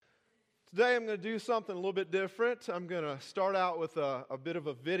Today I'm going to do something a little bit different. I'm going to start out with a bit of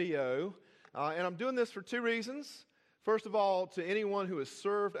a video, and I'm doing this for two reasons. First of all, to anyone who has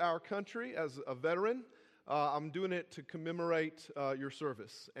served our country as a veteran, I'm doing it to commemorate your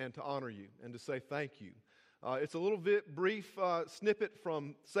service and to honor you and to say thank you. It's a little bit brief snippet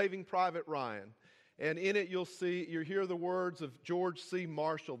from Saving Private Ryan, and in it you'll hear the words of George C.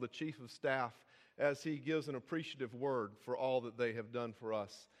 Marshall, the Chief of Staff, as he gives an appreciative word for all that they have done for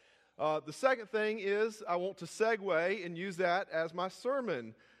us. The second thing is I want to segue and use that as my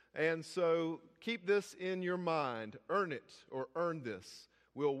sermon. And so keep this in your mind. Earn it or earn this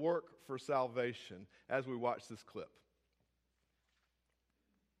will work for salvation as we watch this clip.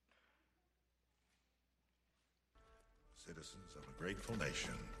 Citizens of a grateful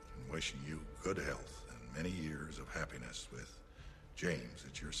nation, wishing you good health and many years of happiness with James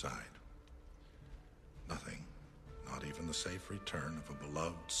at your side. Nothing, not even the safe return of a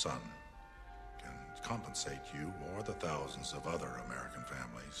beloved son, can compensate you or the thousands of other American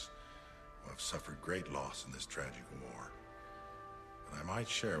families who have suffered great loss in this tragic war. And I might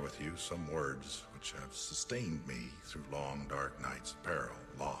share with you some words which have sustained me through long, dark nights of peril,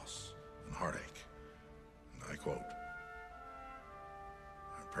 loss, and heartache. And I quote,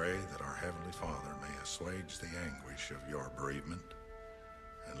 "I pray that our Heavenly Father may assuage the anguish of your bereavement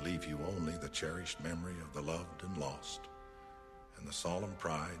and leave you only the cherished memory of the loved and lost, and the solemn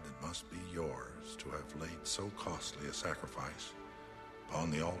pride that must be yours to have laid so costly a sacrifice upon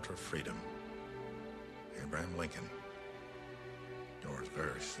the altar of freedom. Abraham Lincoln." Yours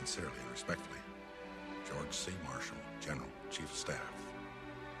very sincerely and respectfully, George C. Marshall, General, Chief of Staff.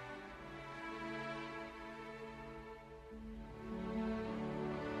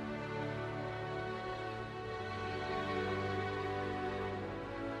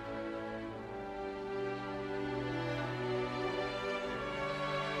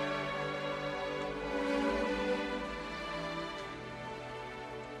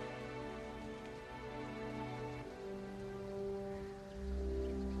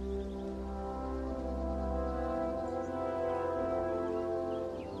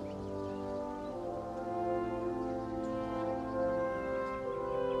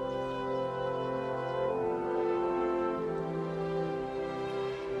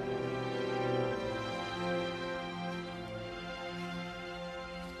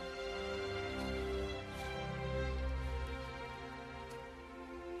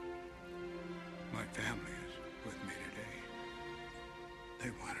 My family is with me today. They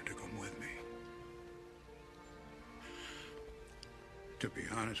wanted to come with me. To be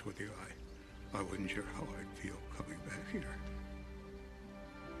honest with you, I wasn't sure how I'd feel coming back here.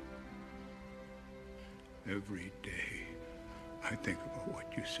 Every day, I think about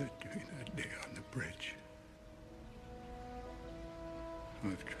what you said to me that day on the bridge.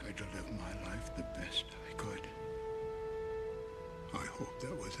 I've tried to live my life the best I could. I hope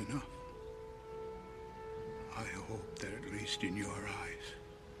that was enough. I hope that at least in your eyes,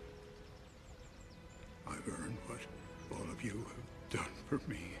 I've earned what all of you have done for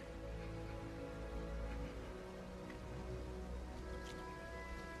me.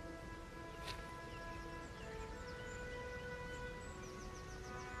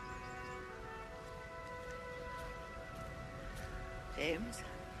 James.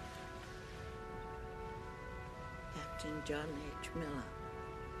 Captain John H. Miller.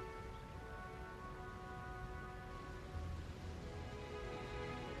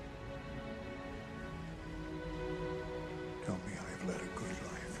 Tell me I've led a good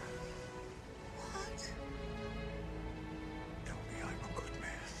life. What? Tell me I'm a good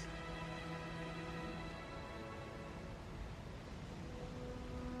man.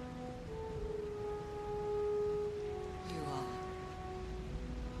 You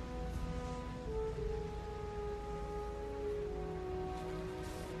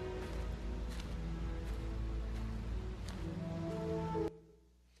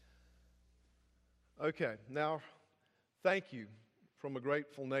are. Okay, now thank you from a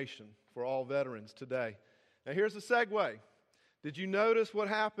grateful nation for all veterans today. Now here's the segue. Did you notice what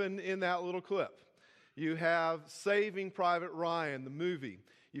happened in that little clip? You have Saving Private Ryan, the movie.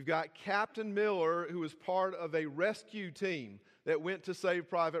 You've got Captain Miller, who was part of a rescue team that went to save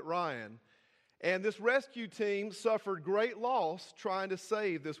Private Ryan. And this rescue team suffered great loss trying to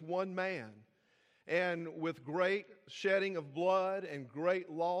save this one man. And with great shedding of blood and great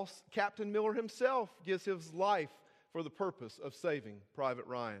loss, Captain Miller himself gives his life for the purpose of saving Private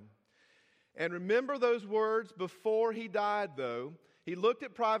Ryan. And remember those words before he died, though. He looked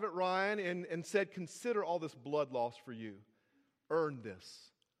at Private Ryan and said, "Consider all this blood loss for you. Earn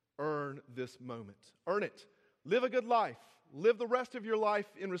this. Earn this moment. Earn it. Live a good life. live the rest of your life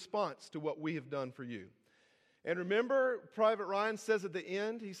in response to what we have done for you. And remember, Private Ryan says at the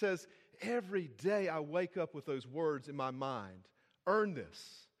end, he says, every day I wake up with those words in my mind. Earn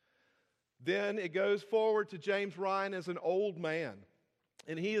this. Then it goes forward to James Ryan as an old man.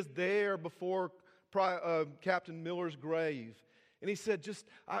 And he is there before Captain Miller's grave. And he said,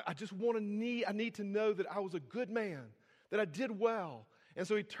 I need to know that I was a good man, that I did well. And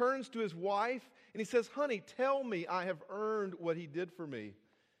so he turns to his wife and he says, honey, tell me I have earned what he did for me.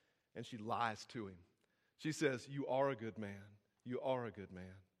 And she lies to him. She says, you are a good man. You are a good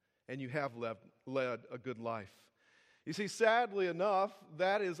man. And you have led a good life. You see, sadly enough,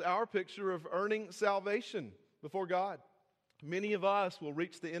 that is our picture of earning salvation before God. Many of us will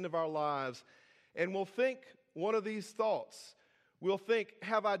reach the end of our lives and will think one of these thoughts. We'll think,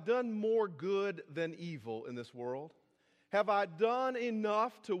 have I done more good than evil in this world? Have I done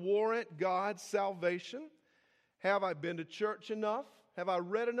enough to warrant God's salvation? Have I been to church enough? Have I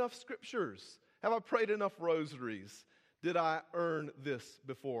read enough scriptures? Have I prayed enough rosaries? Did I earn this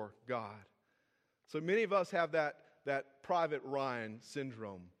before God? So many of us have that Private Ryan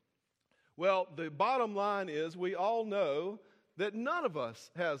syndrome. Well, the bottom line is we all know that none of us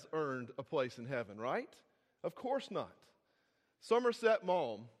has earned a place in heaven, right? Of course not. Somerset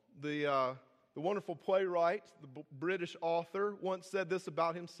Maugham, the wonderful playwright, the British author, once said this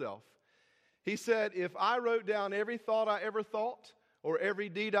about himself. He said, if I wrote down every thought I ever thought or every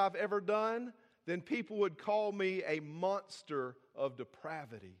deed I've ever done, then people would call me a monster of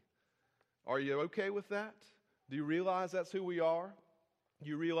depravity. Are you okay with that? Do you realize that's who we are? Do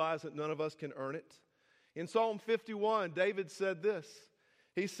you realize that none of us can earn it? In Psalm 51, David said this.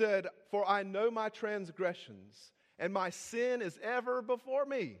 He said, for I know my transgressions, and my sin is ever before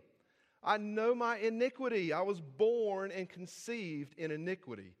me. I know my iniquity. I was born and conceived in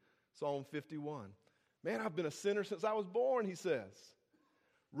iniquity. Psalm 51. Man, I've been a sinner since I was born, he says.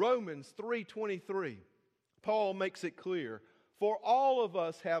 Romans 3:23. Paul makes it clear. For all of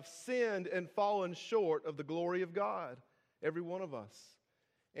us have sinned and fallen short of the glory of God. Every one of us.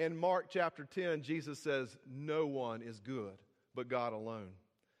 In Mark chapter 10, Jesus says, no one is good but God alone.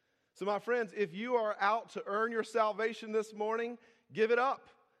 So my friends, if you are out to earn your salvation this morning, give it up.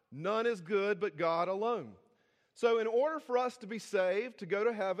 None is good but God alone. So in order for us to be saved, to go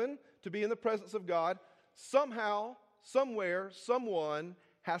to heaven, to be in the presence of God, somehow, somewhere, someone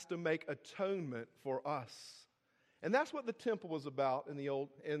has to make atonement for us. And that's what the temple was about in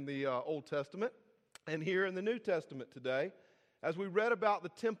the Old Testament and here in the New Testament today, as we read about the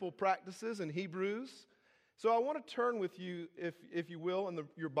temple practices in Hebrews. So I want to turn with you, if you will, in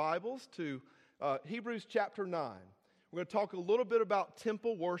your Bibles to Hebrews chapter 9. We're going to talk a little bit about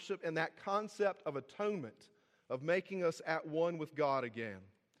temple worship and that concept of atonement, of making us at one with God again.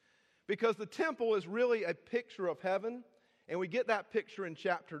 Because the temple is really a picture of heaven, and we get that picture in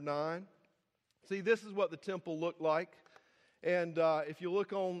chapter 9. See, this is what the temple looked like. And if you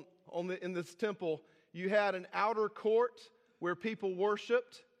look in this temple, you had an outer court where people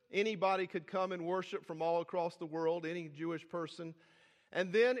worshiped. Anybody could come and worship from all across the world, any Jewish person.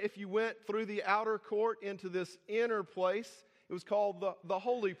 And then if you went through the outer court into this inner place, it was called the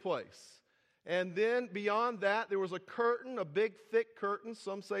holy place. And then beyond that, there was a curtain, a big thick curtain,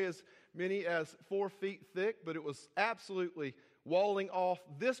 some say as many as 4 feet thick, but it was absolutely walling off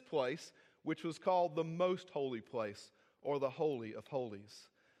this place, which was called the most holy place, or the Holy of Holies.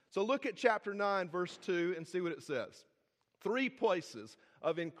 So look at chapter 9, verse 2, and see what it says. 3 places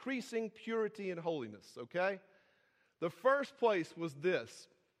of increasing purity and holiness, okay? The first place was this.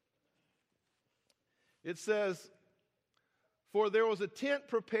 It says, for there was a tent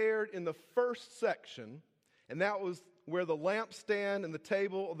prepared in the first section, and that was where the lampstand and the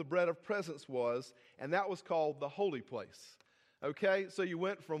table of the bread of presence was, and that was called the holy place. Okay, so you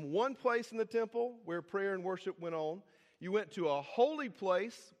went from one place in the temple where prayer and worship went on. You went to a holy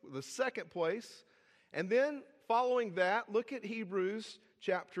place, the second place. And then following that, look at Hebrews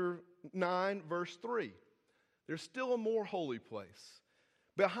chapter 9, verse 3. There's still a more holy place.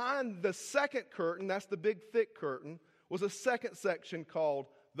 Behind the second curtain, that's the big thick curtain, was a second section called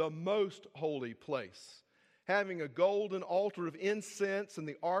the most holy place, having a golden altar of incense and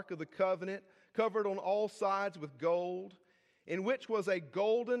the Ark of the Covenant, covered on all sides with gold, in which was a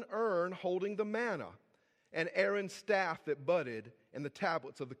golden urn holding the manna, and Aaron's staff that budded, and the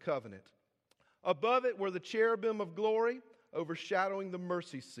tablets of the covenant. Above it were the cherubim of glory, overshadowing the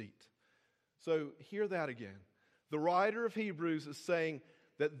mercy seat. So hear that again. The writer of Hebrews is saying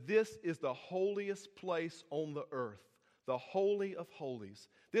that this is the holiest place on the earth, the Holy of Holies.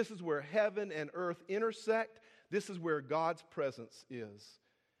 This is where heaven and earth intersect. This is where God's presence is.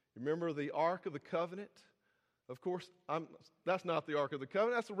 Remember the Ark of the Covenant? Of course, that's not the Ark of the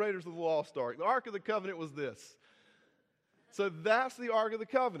Covenant. That's the Raiders of the Lost Ark. The Ark of the Covenant was this. So that's the Ark of the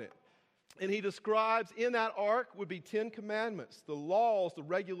Covenant. And he describes in that ark would be 10 commandments, the laws, the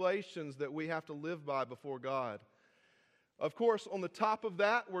regulations that we have to live by before God. Of course, on the top of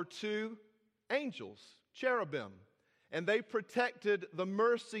that were 2 angels, cherubim. And they protected the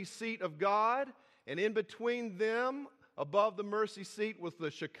mercy seat of God. And in between them, above the mercy seat, was the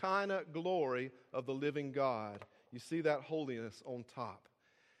Shekinah glory of the living God. You see that holiness on top.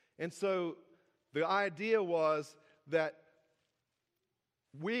 And so the idea was that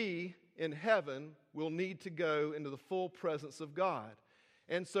we in heaven will need to go into the full presence of God.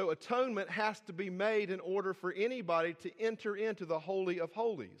 And so atonement has to be made in order for anybody to enter into the Holy of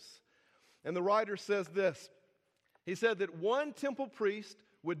Holies. And the writer says this. He said that one temple priest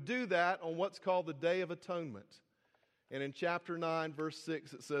would do that on what's called the Day of Atonement. And in chapter 9, verse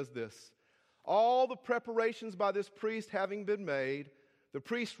 6, it says this. All the preparations by this priest having been made, the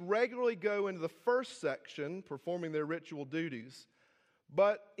priests regularly go into the first section, performing their ritual duties.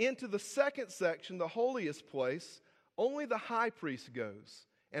 But into the second section, the holiest place, only the high priest goes,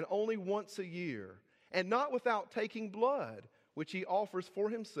 and only once a year, and not without taking blood, which he offers for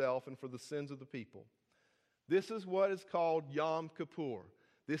himself and for the sins of the people. This is what is called Yom Kippur.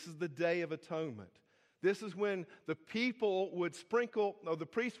 This is the Day of Atonement. This is when the people would sprinkle, or the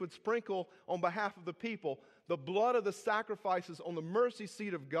priest would sprinkle on behalf of the people, the blood of the sacrifices on the mercy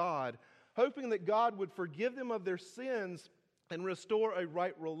seat of God, hoping that God would forgive them of their sins and restore a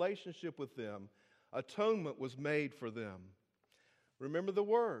right relationship with them. Atonement was made for them. Remember the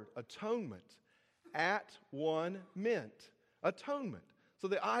word, atonement. At one meant. Atonement. So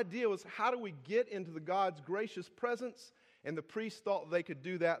the idea was, how do we get into the God's gracious presence? And the priests thought they could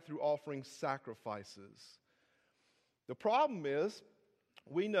do that through offering sacrifices. The problem is,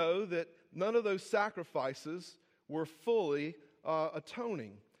 we know that none of those sacrifices were fully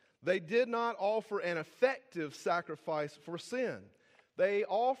atoning. They did not offer an effective sacrifice for sin. They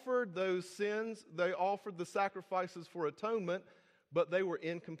offered those sins, they offered the sacrifices for atonement, but they were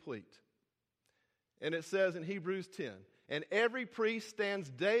incomplete. And it says in Hebrews 10, and every priest stands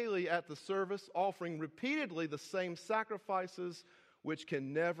daily at the service, offering repeatedly the same sacrifices, which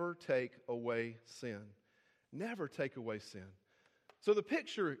can never take away sin. Never take away sin. So the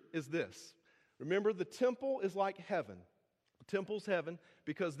picture is this. Remember, the temple is like heaven. The temple's heaven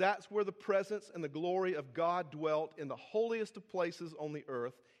because that's where the presence and the glory of God dwelt in the holiest of places on the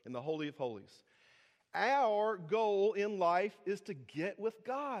earth, in the Holy of Holies. Our goal in life is to get with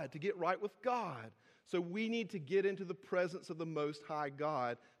God, to get right with God. So we need to get into the presence of the Most High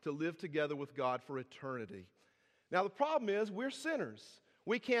God to live together with God for eternity. Now the problem is we're sinners.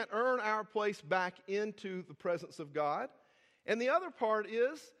 We can't earn our place back into the presence of God. And the other part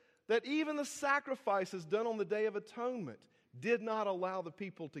is that even the sacrifices done on the Day of Atonement did not allow the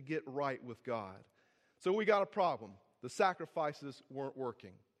people to get right with God. So we got a problem. The sacrifices weren't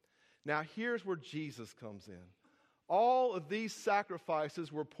working. Now here's where Jesus comes in. All of these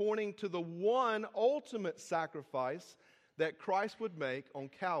sacrifices were pointing to the one ultimate sacrifice that Christ would make on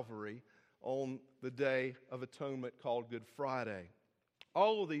Calvary on the Day of Atonement called Good Friday.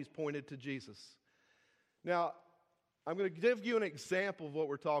 All of these pointed to Jesus. Now, I'm going to give you an example of what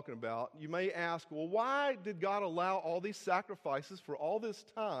we're talking about. You may ask, well, why did God allow all these sacrifices for all this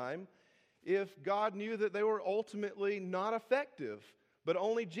time if God knew that they were ultimately not effective, but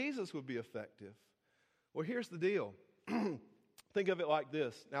only Jesus would be effective? Well, here's the deal. Think of it like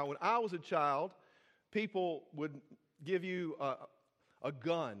this. Now, when I was a child, people would give you a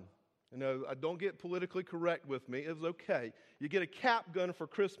gun. You know, don't get politically correct with me. It was okay. You get a cap gun for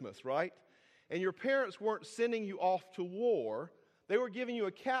Christmas, right? And your parents weren't sending you off to war. They were giving you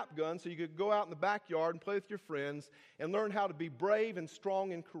a cap gun so you could go out in the backyard and play with your friends and learn how to be brave and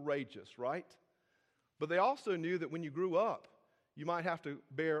strong and courageous, right? But they also knew that when you grew up, you might have to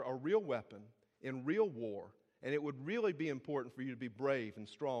bear a real weapon in real war, and it would really be important for you to be brave and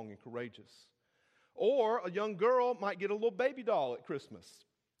strong and courageous. Or a young girl might get a little baby doll at Christmas.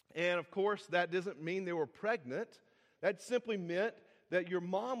 And of course, that doesn't mean they were pregnant. That simply meant that your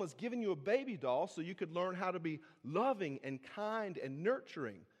mom was giving you a baby doll so you could learn how to be loving and kind and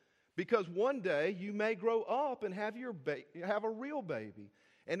nurturing. Because one day you may grow up and have a real baby.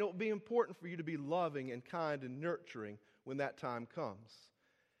 And it will be important for you to be loving and kind and nurturing when that time comes.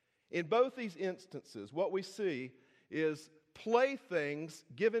 In both these instances, what we see is playthings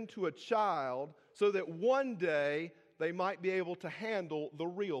given to a child so that one day they might be able to handle the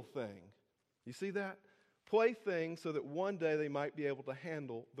real thing. You see that? Playthings so that one day they might be able to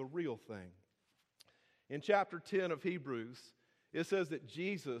handle the real thing. In chapter 10 of Hebrews, it says that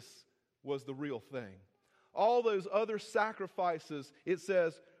Jesus was the real thing. all those other sacrifices, it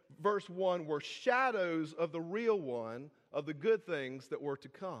says, verse 1, were shadows of the real one, of the good things that were to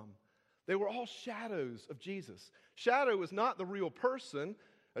come. They were all shadows of Jesus. Shadow is not the real person.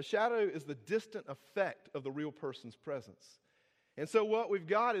 A shadow is the distant effect of the real person's presence. And so what we've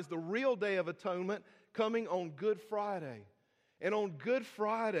got is the real Day of Atonement coming on Good Friday. And on Good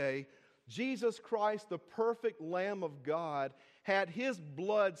Friday, Jesus Christ, the perfect Lamb of God, had His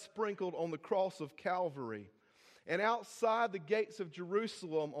blood sprinkled on the cross of Calvary. And outside the gates of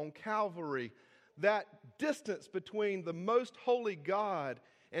Jerusalem on Calvary, that distance between the most holy God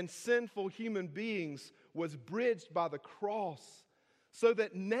and sinful human beings was bridged by the cross, so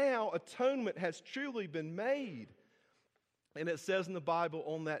that now atonement has truly been made. And it says in the Bible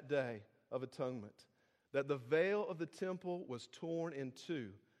on that day of atonement that the veil of the temple was torn in two,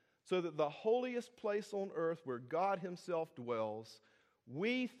 so that the holiest place on earth where God Himself dwells,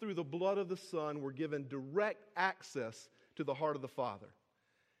 we through the blood of the Son were given direct access to the heart of the Father.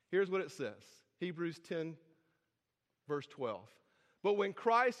 Here's what it says, Hebrews 10, verse 12. But when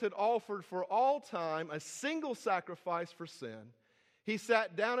Christ had offered for all time a single sacrifice for sin, He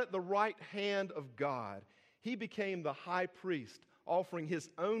sat down at the right hand of God. He became the high priest, offering His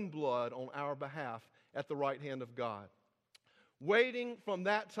own blood on our behalf at the right hand of God, waiting from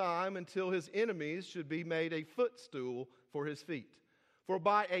that time until His enemies should be made a footstool for His feet. For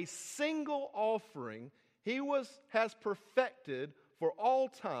by a single offering He has perfected for all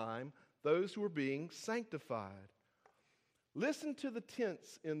time those who are being sanctified. Listen to the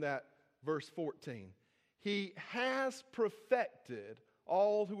tense in that verse 14. He has perfected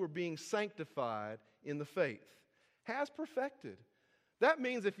all who are being sanctified in the faith. Has perfected. That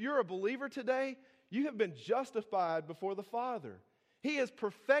means if you're a believer today, you have been justified before the Father. He has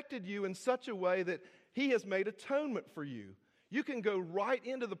perfected you in such a way that He has made atonement for you. You can go right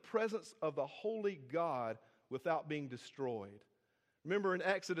into the presence of the holy God without being destroyed. Remember in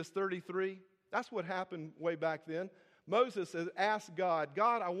Exodus 33? That's what happened way back then. Moses has asked God,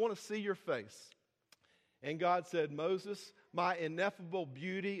 I want to see your face. And God said, Moses, my ineffable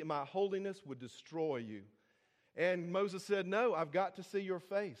beauty and my holiness would destroy you. And Moses said, no, I've got to see your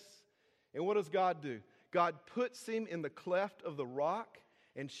face. And what does God do? God puts him in the cleft of the rock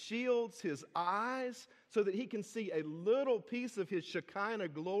and shields his eyes so that he can see a little piece of his Shekinah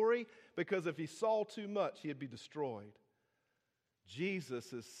glory, because if he saw too much, he'd be destroyed.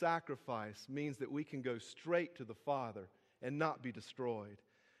 Jesus' sacrifice means that we can go straight to the Father and not be destroyed.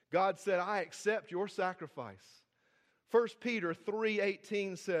 God said, I accept your sacrifice. 1 Peter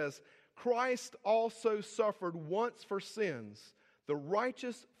 3:18 says, Christ also suffered once for sins, the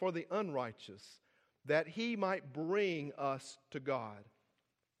righteous for the unrighteous, that He might bring us to God.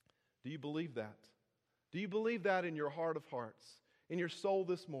 Do you believe that? Do you believe that in your heart of hearts, in your soul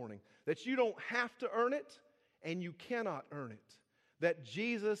this morning? That you don't have to earn it and you cannot earn it. That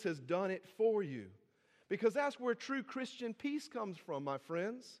Jesus has done it for you. Because that's where true Christian peace comes from, my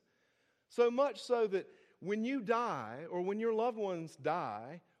friends. So much so that when you die, or when your loved ones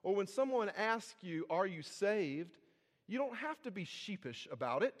die, or when someone asks you, are you saved? You don't have to be sheepish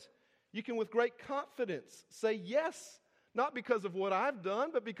about it. You can with great confidence say yes, not because of what I've done,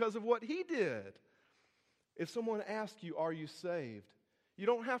 but because of what He did. If someone asks you, are you saved? You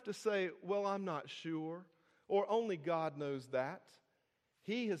don't have to say, well, I'm not sure, or only God knows that.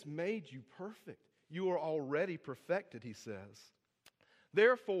 He has made you perfect. You are already perfected, He says.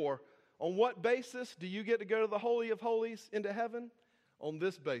 Therefore, on what basis do you get to go to the Holy of Holies into heaven? On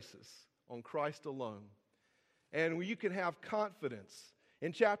this basis, on Christ alone. And you can have confidence.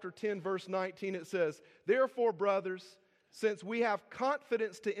 In chapter 10, verse 19, it says, Therefore, brothers, since we have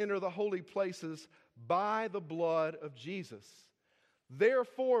confidence to enter the holy places by the blood of Jesus.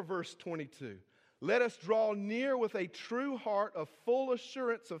 Therefore, verse 22, let us draw near with a true heart of full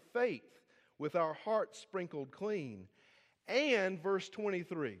assurance of faith, with our hearts sprinkled clean. And, verse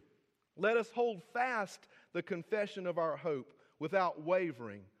 23, let us hold fast the confession of our hope without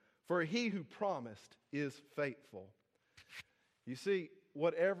wavering, for He who promised is faithful. You see,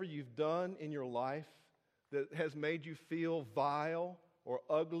 whatever you've done in your life that has made you feel vile or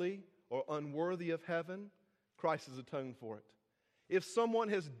ugly or unworthy of heaven, Christ has atoned for it. If someone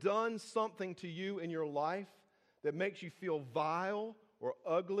has done something to you in your life that makes you feel vile or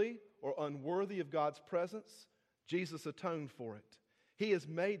ugly or unworthy of God's presence, Jesus atoned for it. He has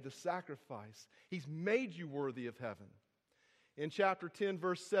made the sacrifice. He's made you worthy of heaven. In chapter 10,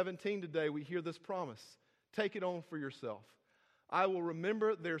 verse 17 today, we hear this promise. Take it on for yourself. I will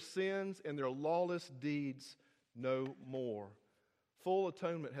remember their sins and their lawless deeds no more. Full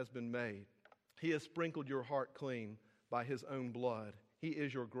atonement has been made. He has sprinkled your heart clean by His own blood. He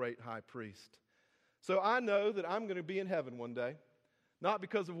is your great high priest. So I know that I'm going to be in heaven one day, not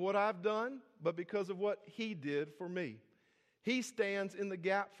because of what I've done, but because of what He did for me. He stands in the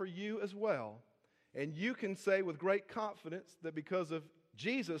gap for you as well. And you can say with great confidence that because of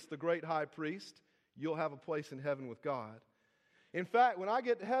Jesus, the great high priest, you'll have a place in heaven with God. In fact, when I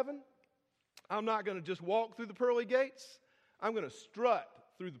get to heaven, I'm not going to just walk through the pearly gates. I'm going to strut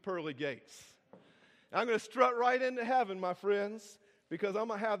through the pearly gates. I'm going to strut right into heaven, my friends, because I'm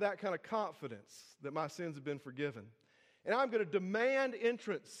going to have that kind of confidence that my sins have been forgiven. And I'm going to demand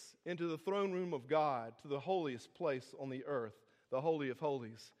entrance into the throne room of God, to the holiest place on the earth, the Holy of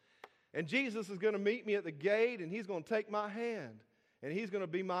Holies. And Jesus is going to meet me at the gate, and He's going to take my hand, and He's going to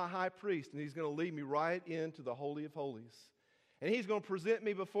be my high priest, and He's going to lead me right into the Holy of Holies. And He's going to present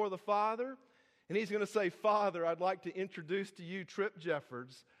me before the Father, and He's going to say, Father, I'd like to introduce to you Tripp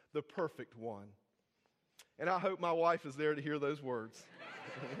Jeffords, the perfect one. And I hope my wife is there to hear those words.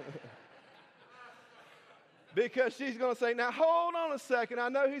 Because she's going to say, now hold on a second. I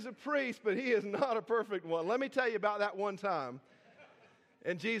know he's a priest, but he is not a perfect one. Let me tell you about that one time.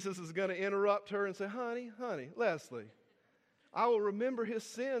 And Jesus is going to interrupt her and say, honey, Leslie, I will remember his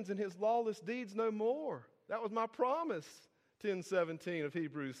sins and his lawless deeds no more. That was my promise, 10:17 of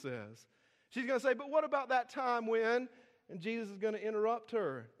Hebrews says. She's going to say, but what about that time when? And Jesus is going to interrupt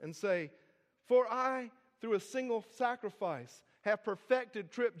her and say, for I, through a single sacrifice, have perfected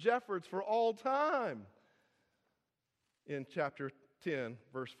Tripp Jeffords for all time. In chapter 10,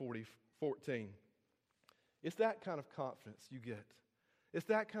 verse 14. It's that kind of confidence you get. It's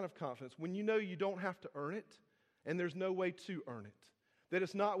that kind of confidence when you know you don't have to earn it and there's no way to earn it. That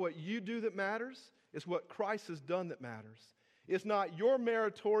it's not what you do that matters, it's what Christ has done that matters. It's not your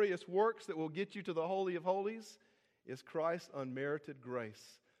meritorious works that will get you to the Holy of Holies. It's Christ's unmerited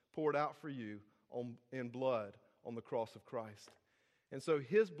grace poured out for you in blood on the cross of Christ. And so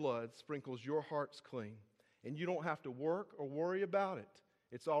His blood sprinkles your hearts clean. And you don't have to work or worry about it.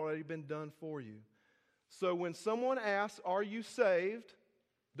 It's already been done for you. So when someone asks, are you saved?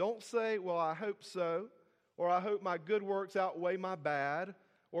 Don't say, well, I hope so. Or I hope my good works outweigh my bad.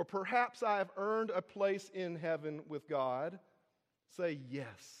 Or perhaps I have earned a place in heaven with God. Say,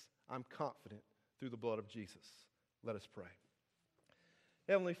 yes, I'm confident through the blood of Jesus. Let us pray.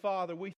 Heavenly Father, we